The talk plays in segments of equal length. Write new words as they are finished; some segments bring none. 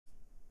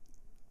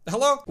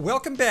Hello,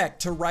 welcome back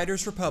to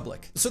Riders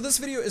Republic. So this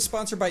video is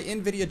sponsored by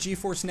NVIDIA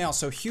GeForce Now,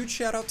 so huge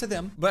shout out to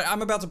them. But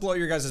I'm about to blow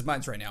your guys'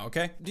 minds right now,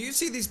 okay? Do you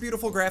see these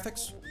beautiful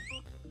graphics?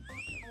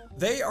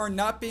 They are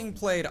not being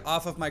played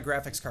off of my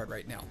graphics card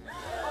right now.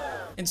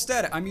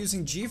 Instead, I'm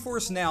using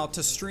GeForce Now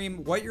to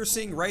stream what you're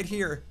seeing right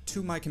here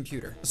to my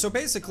computer. So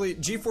basically,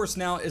 GeForce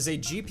Now is a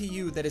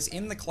GPU that is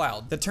in the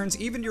cloud that turns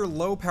even your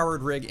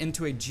low-powered rig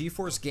into a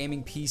GeForce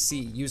gaming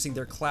PC using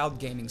their cloud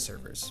gaming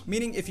servers.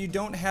 Meaning if you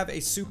don't have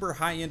a super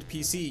high-end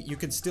PC, you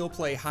can still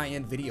play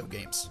high-end video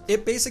games.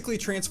 It basically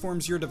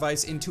transforms your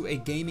device into a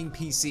gaming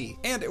PC,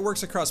 and it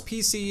works across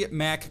PC,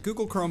 Mac,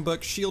 Google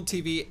Chromebook, Shield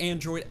TV,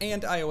 Android,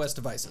 and iOS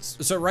devices.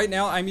 So right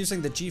now, I'm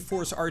using the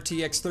GeForce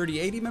RTX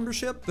 3080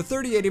 membership. The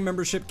 3080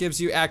 membership gives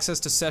you access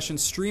to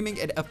sessions streaming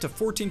at up to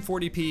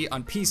 1440p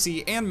on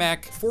PC and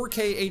Mac,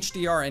 4K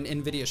HDR and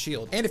NVIDIA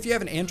Shield. And if you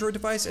have an Android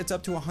device, it's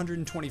up to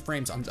 120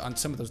 frames on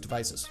some of those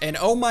devices. And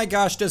oh my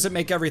gosh, does it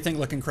make everything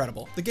look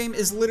incredible. The game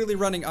is literally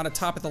running on a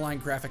top-of-the-line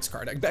graphics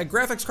card, a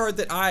graphics card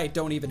that I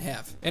don't even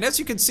have. And as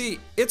you can see,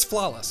 it's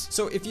flawless.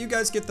 So if you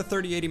guys get the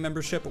 3080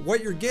 membership,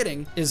 what you're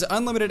getting is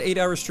unlimited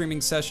 8-hour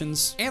streaming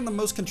sessions and the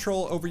most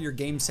control over your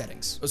game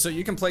settings. So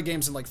you can play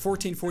games in like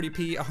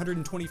 1440p,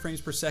 120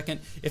 frames per second.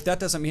 If that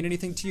doesn't mean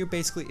anything to you,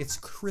 basically it's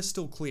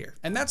crystal clear.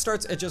 And that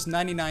starts at just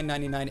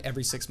 $99.99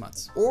 every 6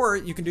 months. Or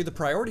you can do the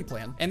priority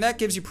plan, and that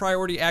gives you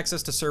priority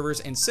access to servers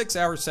and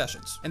 6-hour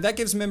sessions. And that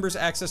gives members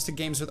access to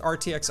games with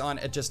RTX on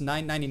at just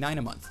 $9.99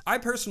 a month. I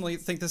personally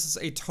think this is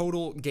a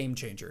total game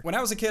changer. When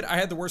I was a kid, I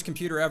had the worst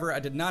computer ever. I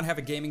did not have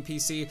a gaming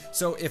PC.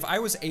 So if I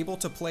was able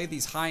to play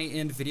these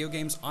high-end video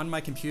games on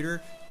my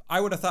computer, I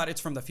would have thought it's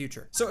from the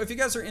future. So if you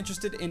guys are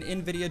interested in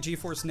NVIDIA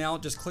GeForce Now,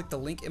 just click the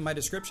link in my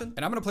description,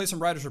 and I'm gonna play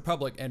some Riders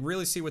Republic and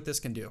really see what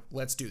this can do.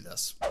 Let's do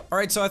this. All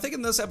right, so I think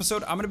in this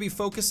episode, I'm gonna be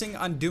focusing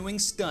on doing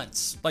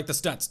stunts. Like the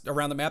stunts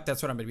around the map,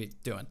 that's what I'm gonna be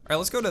doing. All right,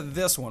 let's go to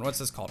this one. What's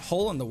this called?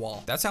 Hole in the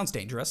wall. That sounds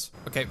dangerous.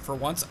 Okay, for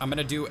once, I'm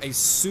gonna do a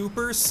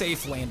super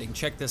safe landing.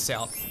 Check this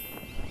out.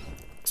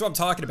 That's what I'm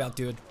talking about,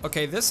 dude.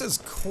 Okay, this is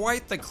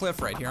quite the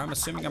cliff right here. I'm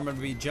assuming I'm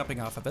gonna be jumping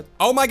off of it.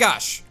 Oh my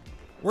gosh,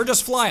 we're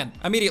just flying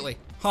immediately,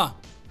 huh?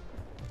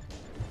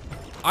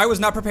 I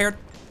was not prepared.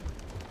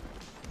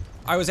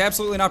 I was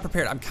absolutely not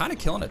prepared. I'm kind of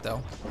killing it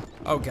though.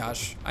 Oh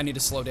gosh, I need to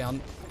slow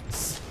down.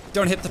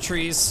 Don't hit the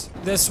trees.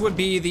 This would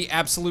be the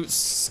absolute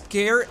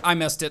scare. I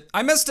missed it.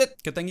 I missed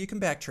it. Good thing you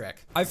can backtrack.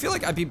 I feel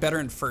like I'd be better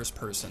in first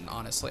person,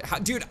 honestly.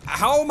 Dude,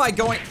 how am I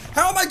going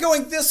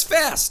this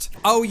fast?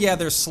 Oh yeah,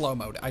 there's slow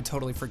mode. I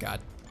totally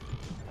forgot.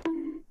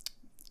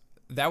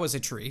 That was a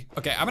tree.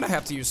 Okay, I'm gonna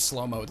have to use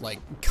slow mode like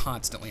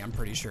constantly, I'm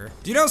pretty sure.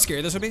 Do you know how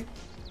scary this would be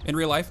in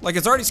real life? Like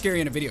it's already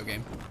scary in a video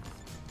game.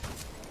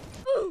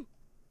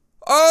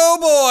 Oh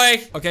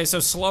boy! Okay, so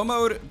slow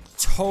mode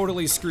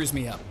totally screws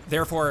me up.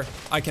 Therefore,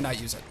 I cannot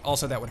use it.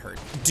 Also, that would hurt.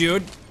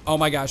 Dude, oh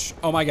my gosh,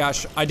 oh my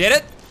gosh. I did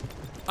it!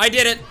 I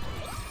did it!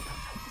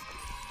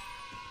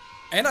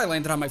 And I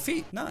landed on my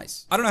feet,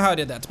 nice. I don't know how I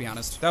did that, to be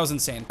honest. That was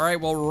insane. All right,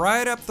 well,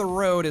 right up the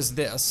road is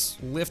this,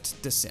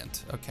 lift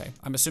descent. Okay,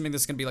 I'm assuming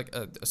this is gonna be like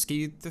a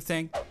ski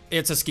thing.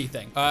 It's a ski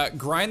thing.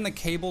 Grind the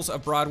cables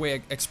of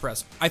Broadway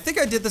Express. I think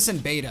I did this in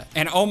beta,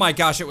 and oh my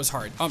gosh, it was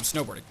hard. Oh, I'm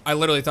snowboarding. I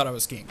literally thought I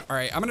was skiing. All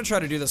right, I'm gonna try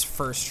to do this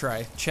first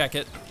try. Check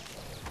it.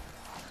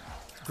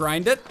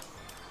 Grind it.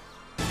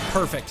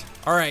 Perfect.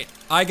 All right,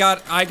 I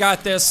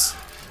got this.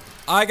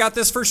 I got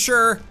this for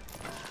sure.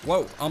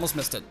 Whoa, almost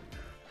missed it.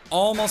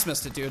 Almost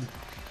missed it, dude.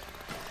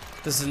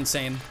 This is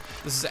insane.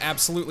 This is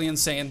absolutely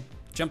insane.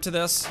 Jump to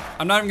this.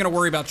 I'm not even gonna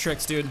worry about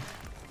tricks, dude.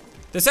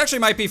 This actually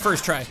might be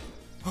first try.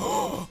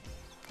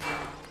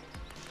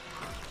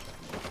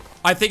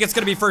 I think it's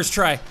gonna be first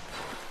try.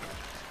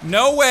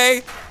 No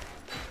way.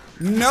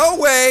 No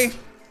way.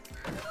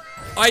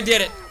 I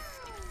did it.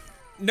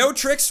 No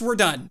tricks, we're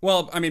done.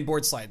 Well, I mean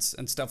board slides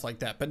and stuff like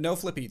that, but no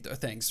flippy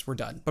things, we're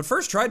done. But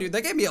first try, dude,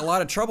 that gave me a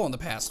lot of trouble in the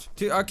past.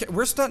 Dude, okay,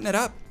 we're stunting it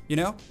up, you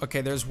know?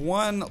 Okay, there's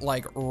one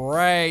like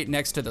right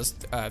next to this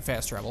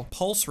fast travel.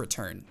 Pulse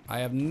return. I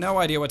have no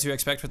idea what to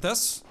expect with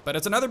this, but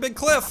it's another big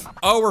cliff.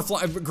 Oh, we're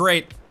flying,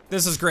 great.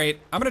 This is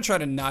great. I'm gonna try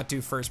to not do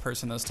first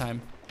person this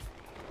time.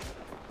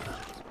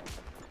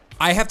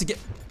 I have to get,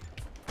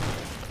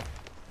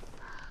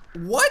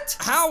 what?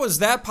 How is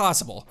that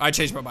possible? I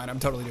changed my mind. I'm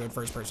totally doing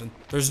first person.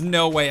 There's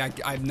no way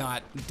I'm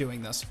not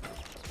doing this.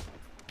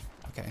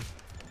 Okay.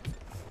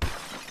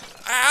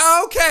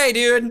 Okay,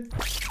 dude.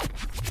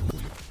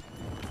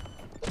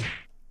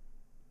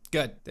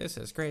 Good. This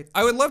is great.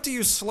 I would love to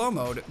use slow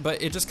mode,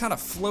 but it just kind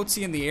of floats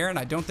you in the air, and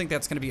I don't think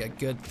that's gonna be a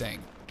good thing.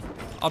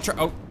 I'll try.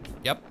 Oh,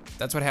 yep.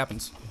 That's what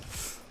happens.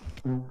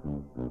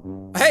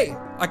 Hey,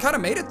 I kind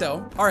of made it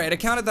though. All right, I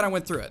counted that I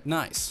went through it.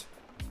 Nice.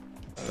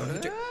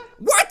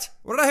 What?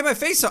 What did I have my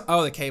face on?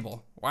 Oh, the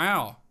cable.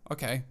 Wow.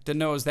 Okay. Didn't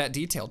know it was that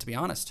detailed, to be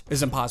honest. This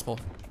is impossible.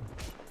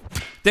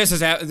 This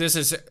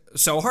is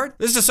so hard.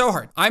 This is so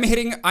hard. I am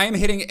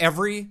hitting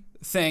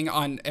everything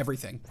on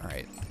everything. All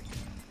right.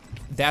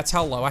 That's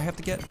how low I have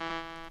to get.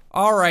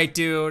 All right,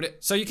 dude.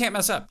 So you can't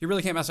mess up. You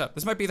really can't mess up.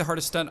 This might be the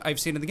hardest stunt I've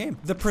seen in the game.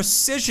 The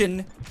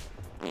precision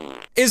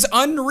is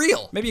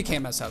unreal. Maybe you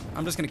can't mess up.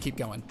 I'm just gonna keep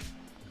going.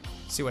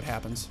 See what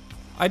happens.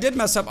 I did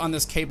mess up on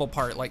this cable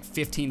part like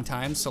 15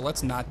 times, so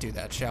let's not do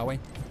that, shall we?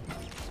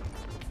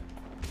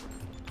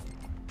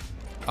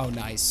 Oh,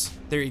 nice.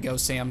 There you go,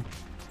 Sam.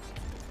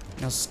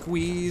 Now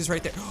squeeze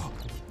right there.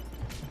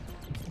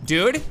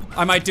 Dude,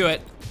 I might do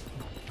it.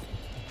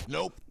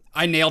 Nope.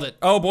 I nailed it.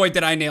 Oh boy,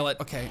 did I nail it.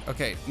 Okay,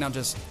 okay, now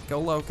just go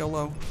low, go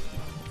low.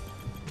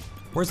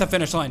 Where's the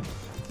finish line?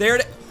 There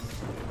it is.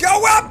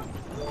 Go up!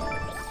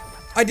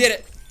 I did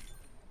it.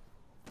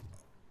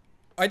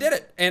 I did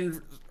it,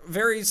 and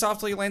very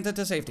softly landed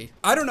to safety.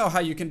 I don't know how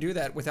you can do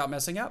that without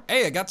messing up.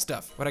 Hey, I got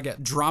stuff. What'd I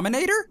get?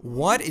 Drominator?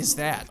 What is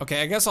that?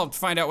 Okay, I guess I'll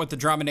find out what the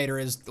Drominator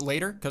is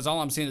later, because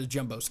all I'm seeing is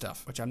jumbo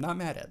stuff, which I'm not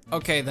mad at.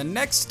 Okay, the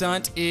next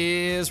stunt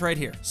is right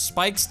here.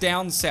 Spikes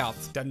down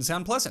south. Doesn't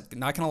sound pleasant,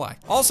 not gonna lie.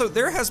 Also,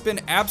 there has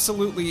been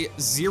absolutely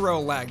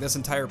zero lag this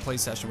entire play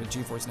session with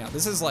GeForce Now.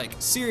 This is like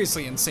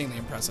seriously insanely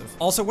impressive.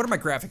 Also, what are my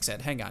graphics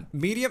at? Hang on.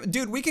 Medium?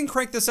 Dude, we can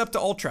crank this up to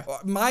ultra.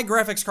 My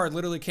graphics card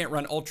literally can't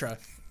run ultra,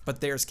 but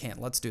theirs can.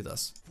 Let's do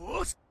this.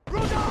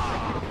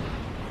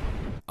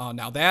 Oh,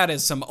 now that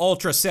is some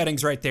ultra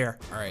settings right there.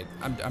 All right,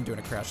 I'm doing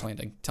a crash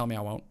landing. Tell me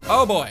I won't.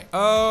 Oh boy,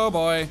 oh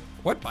boy.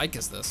 What bike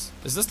is this?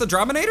 Is this the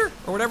Drominator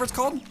or whatever it's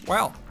called?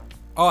 Wow.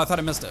 Oh, I thought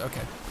I missed it,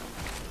 okay.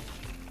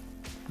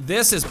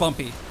 This is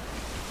bumpy.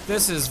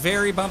 This is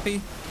very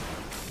bumpy.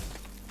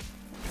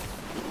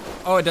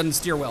 Oh, it doesn't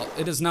steer well.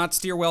 It does not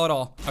steer well at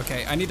all.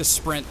 Okay, I need to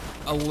sprint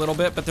a little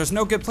bit, but there's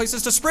no good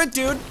places to sprint,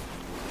 dude.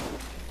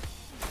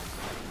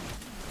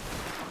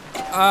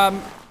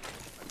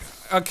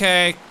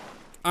 Okay,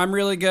 I'm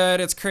really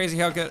good. It's crazy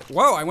how good.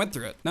 Whoa, I went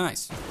through it.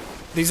 Nice.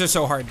 These are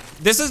so hard.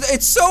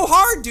 It's so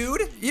hard,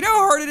 dude. You know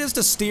how hard it is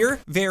to steer?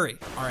 Very.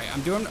 All right,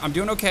 I'm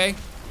doing okay.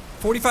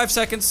 45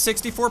 seconds,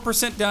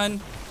 64% done.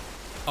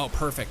 Oh,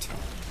 perfect.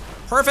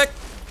 Perfect.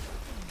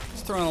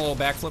 Just throwing a little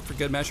backflip for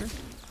good measure.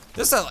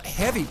 This is a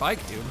heavy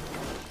bike, dude.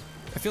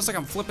 It feels like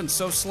I'm flipping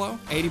so slow.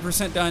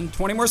 80% done,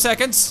 20 more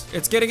seconds.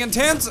 It's getting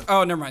intense.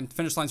 Oh, never mind,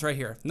 finish line's right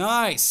here.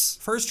 Nice,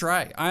 first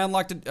try. I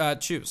unlocked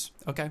it, choose.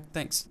 Okay,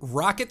 thanks.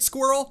 Rocket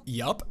squirrel?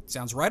 Yup,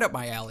 sounds right up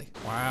my alley.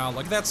 Wow,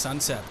 look at that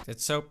sunset.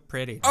 It's so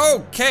pretty.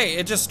 Okay,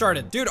 it just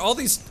started. Dude, all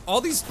these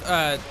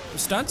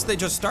stunts, they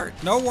just start.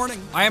 No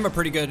warning. I am a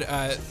pretty good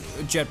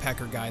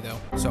jetpacker guy though.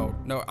 So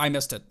no, I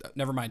missed it,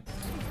 never mind.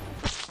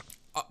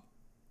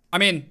 I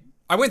mean,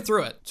 I went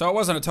through it, so it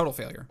wasn't a total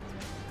failure.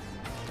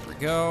 There we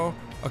go.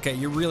 Okay,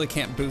 you really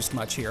can't boost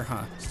much here,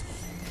 huh?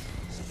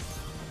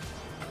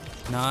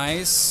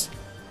 Nice.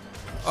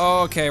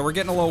 Okay, we're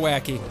getting a little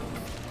wacky.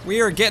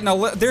 We are getting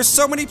there's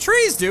so many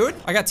trees, dude.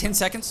 I got 10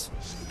 seconds.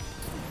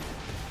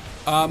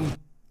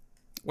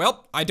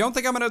 Well, I don't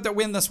think I'm gonna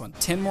win this one.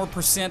 10 more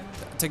percent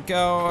to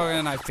go,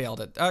 and I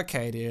failed it.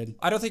 Okay, dude.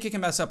 I don't think you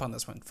can mess up on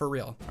this one, for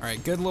real. All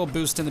right, good little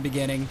boost in the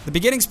beginning. The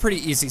beginning's pretty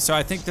easy, so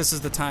I think this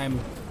is the time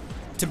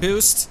to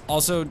boost.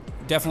 Also,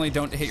 definitely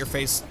don't hit your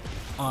face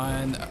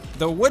on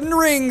the wooden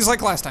rings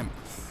like last time.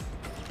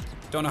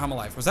 Don't know how I'm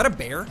alive. Was that a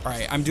bear? All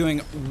right, I'm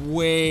doing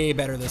way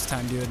better this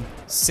time, dude.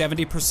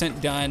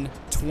 70% done,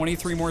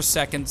 23 more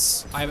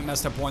seconds. I haven't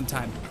messed up one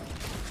time.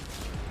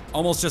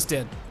 Almost just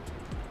did.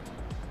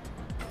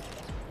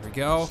 There we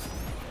go.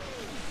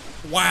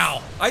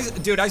 Wow,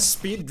 dude, I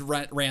speed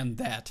ran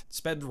that.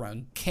 Sped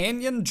run.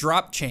 Canyon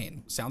drop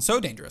chain. Sounds so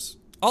dangerous.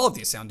 All of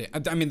these sound,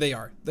 I mean, they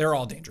are. They're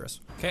all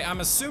dangerous. Okay,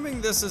 I'm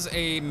assuming this is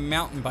a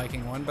mountain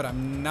biking one, but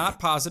I'm not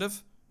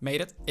positive. Made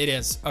it? It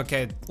is.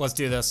 Okay, let's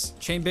do this.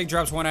 Chain big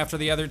drops one after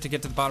the other to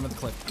get to the bottom of the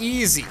cliff.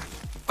 Easy.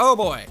 Oh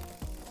boy.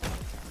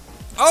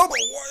 Oh,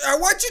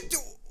 what'd you do?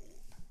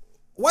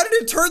 Why did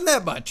it turn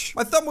that much?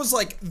 My thumb was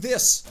like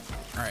this.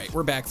 All right,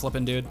 we're back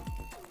flipping, dude.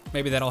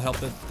 Maybe that'll help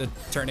the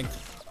turning.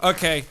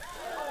 Okay.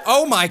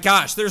 Oh my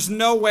gosh, there's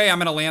no way I'm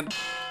gonna land.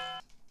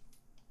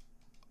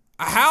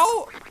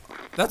 How?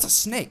 That's a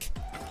snake.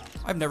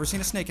 I've never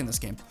seen a snake in this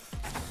game.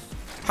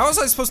 How was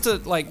I supposed to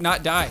like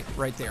not die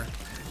right there?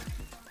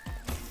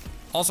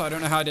 Also, I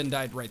don't know how I didn't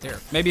die right there.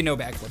 Maybe no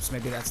backflips,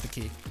 maybe that's the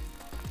key.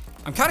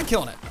 I'm kind of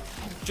killing it.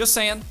 Just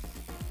saying.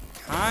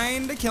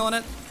 Kind of killing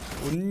it.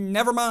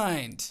 Never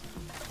mind.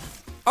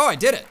 Oh, I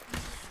did it.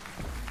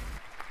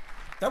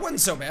 That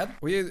wasn't so bad.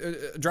 We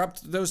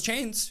dropped those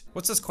chains.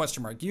 What's this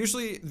question mark?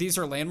 Usually these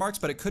are landmarks,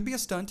 but it could be a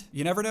stunt.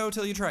 You never know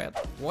till you try it.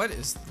 What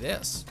is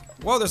this?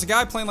 Whoa, there's a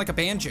guy playing like a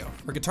banjo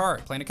or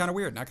guitar, playing it kind of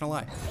weird, not gonna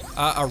lie.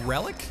 A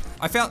relic?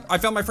 I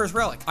found my first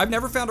relic. I've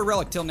never found a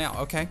relic till now,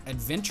 okay.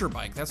 Adventure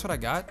bike, that's what I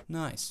got.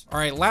 Nice. All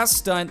right, last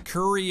stunt,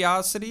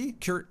 curiosity.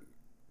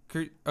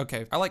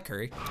 Okay, I like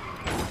curry.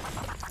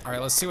 All right,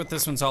 let's see what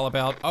this one's all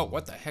about. Oh,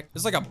 what the heck?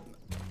 This is like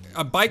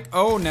a bike,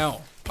 oh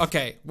no.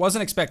 Okay,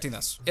 wasn't expecting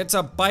this. It's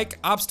a bike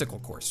obstacle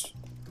course.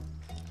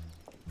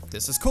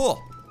 This is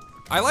cool.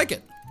 I like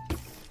it.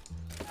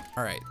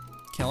 All right,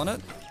 killing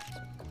it.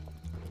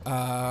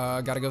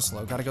 Gotta go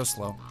slow, gotta go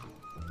slow.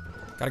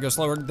 Gotta go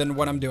slower than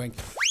what I'm doing.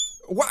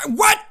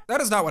 What? That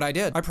is not what I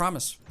did, I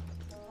promise.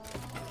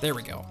 There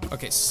we go.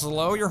 Okay,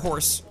 slow your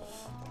horse.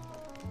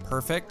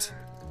 Perfect.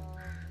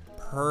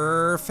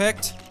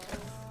 Perfect.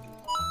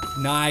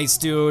 Nice,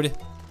 dude.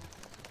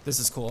 This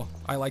is cool.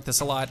 I like this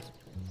a lot.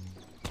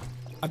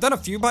 I've done a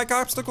few bike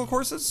obstacle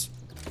courses,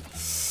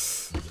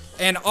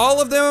 and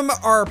all of them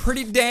are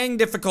pretty dang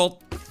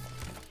difficult.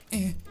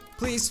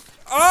 Please.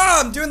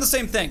 Oh, I'm doing the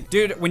same thing.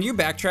 Dude, when you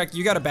backtrack,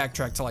 you gotta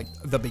backtrack to like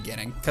the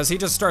beginning, because he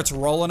just starts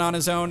rolling on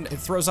his own. It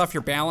throws off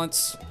your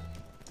balance.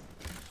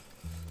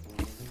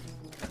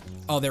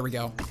 Oh, there we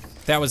go.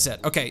 That was it.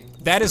 Okay,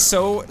 that is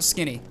so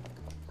skinny.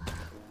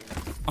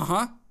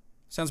 Uh-huh.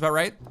 Sounds about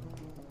right.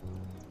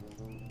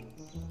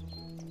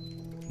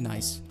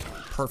 Nice.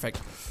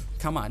 Perfect.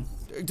 Come on.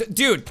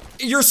 Dude,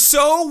 you're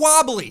so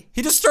wobbly.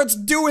 He just starts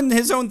doing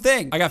his own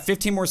thing. I got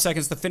 15 more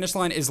seconds. The finish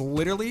line is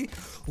literally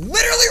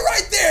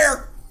right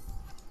there.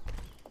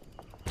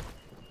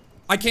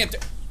 I can't do,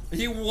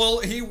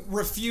 he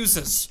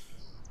refuses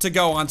to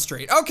go on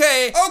straight.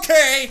 Okay.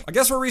 I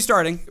guess we're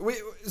restarting.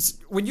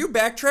 When you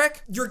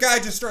backtrack, your guy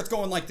just starts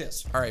going like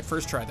this. All right,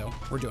 first try though.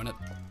 We're doing it.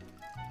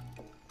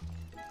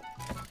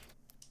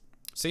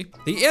 See?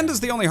 The end is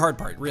the only hard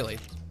part, really.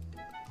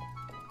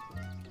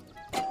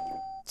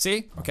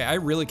 See? Okay, I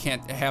really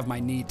can't have my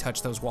knee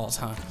touch those walls,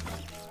 huh?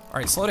 All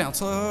right, slow down,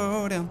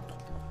 slow down.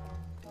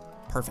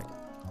 Perfect.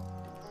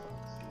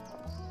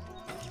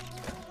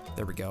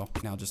 There we go.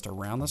 Now just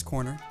around this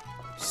corner.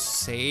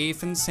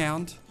 Safe and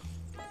sound.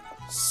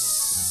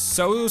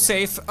 So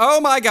safe. Oh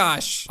my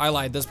gosh. I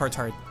lied, this part's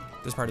hard.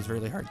 This part is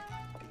really hard.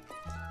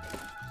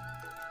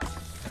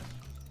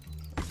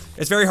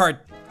 It's very hard.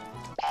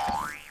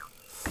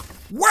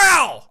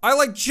 Wow! I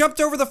like jumped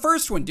over the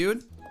first one,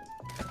 dude.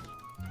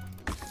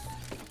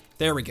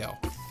 There we go.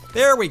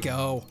 There we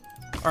go.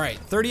 All right,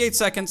 38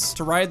 seconds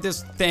to ride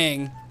this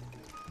thing.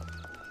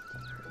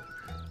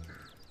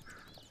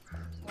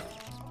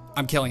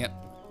 I'm killing it.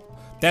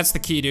 That's the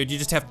key, dude. You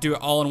just have to do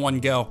it all in one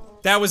go.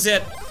 That was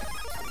it.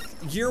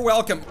 You're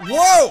welcome.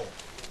 Whoa!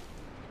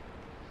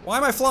 Why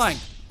am I flying?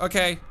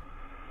 Okay.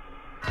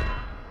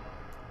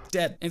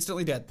 Dead.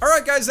 Instantly dead. All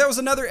right, guys, that was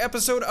another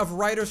episode of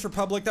Riders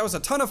Republic. That was a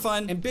ton of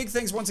fun, and big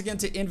thanks once again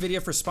to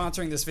NVIDIA for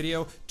sponsoring this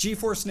video.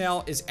 GeForce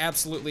Now is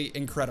absolutely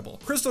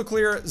incredible. Crystal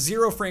clear,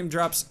 0 frame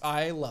drops.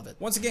 I love it.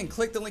 Once again,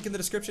 click the link in the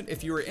description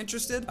if you are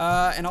interested.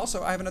 And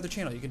also, I have another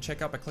channel you can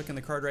check out by clicking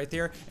the card right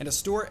there, and a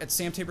store at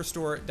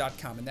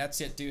samtaborstore.com. And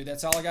that's it, dude.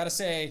 That's all I gotta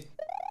say.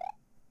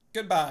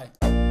 Goodbye.